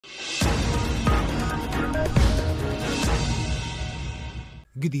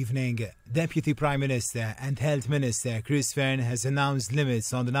Good evening. Deputy Prime Minister and Health Minister Chris Fearn has announced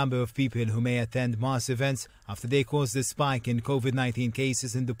limits on the number of people who may attend mass events after they caused a spike in COVID-19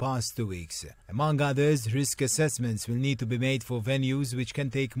 cases in the past 2 weeks. Among others, risk assessments will need to be made for venues which can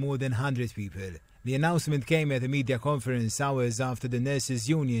take more than 100 people. The announcement came at a media conference hours after the Nurses'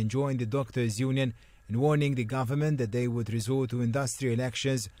 Union joined the Doctors' Union in warning the government that they would resort to industrial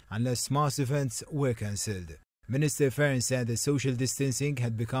actions unless mass events were cancelled. Minister Fearn said that social distancing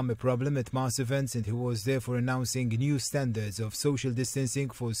had become a problem at mass events and he was therefore announcing new standards of social distancing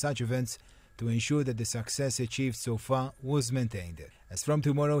for such events to ensure that the success achieved so far was maintained. As from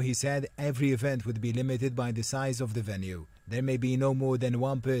tomorrow, he said, every event would be limited by the size of the venue. There may be no more than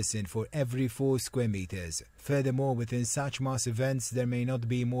one person for every 4 square meters. Furthermore, within such mass events, there may not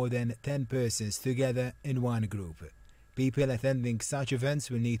be more than 10 persons together in one group. People attending such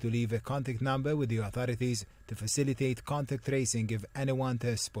events will need to leave a contact number with the authorities to facilitate contact tracing if anyone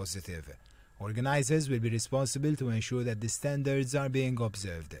tests positive. Organizers will be responsible to ensure that the standards are being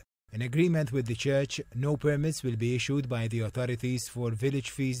observed. In agreement with the church, no permits will be issued by the authorities for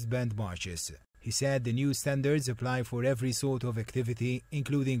village feast band marches. He said the new standards apply for every sort of activity,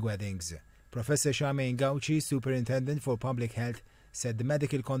 including weddings. Professor Charmaine Gauci, Superintendent for Public Health, said the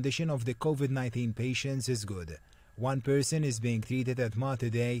medical condition of the COVID-19 patients is good. 1 person is being treated at Mater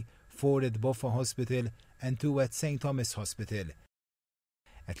Dei, 4 at Boffa Hospital and 2 at St. Thomas Hospital.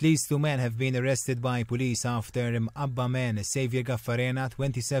 At least 2 men have been arrested by police after Abba man Xavier Gaffarena,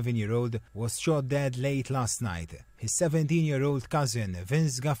 27-year-old, was shot dead late last night. His 17-year-old cousin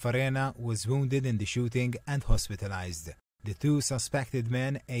Vince Gaffarena was wounded in the shooting and hospitalized. The 2 suspected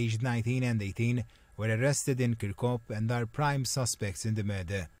men, aged 19 and 18, were arrested in Kirkop and are prime suspects in the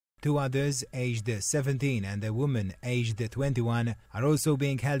murder. 2 others, aged 17 and a woman aged 21, are also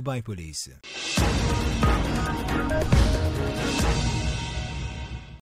being held by police.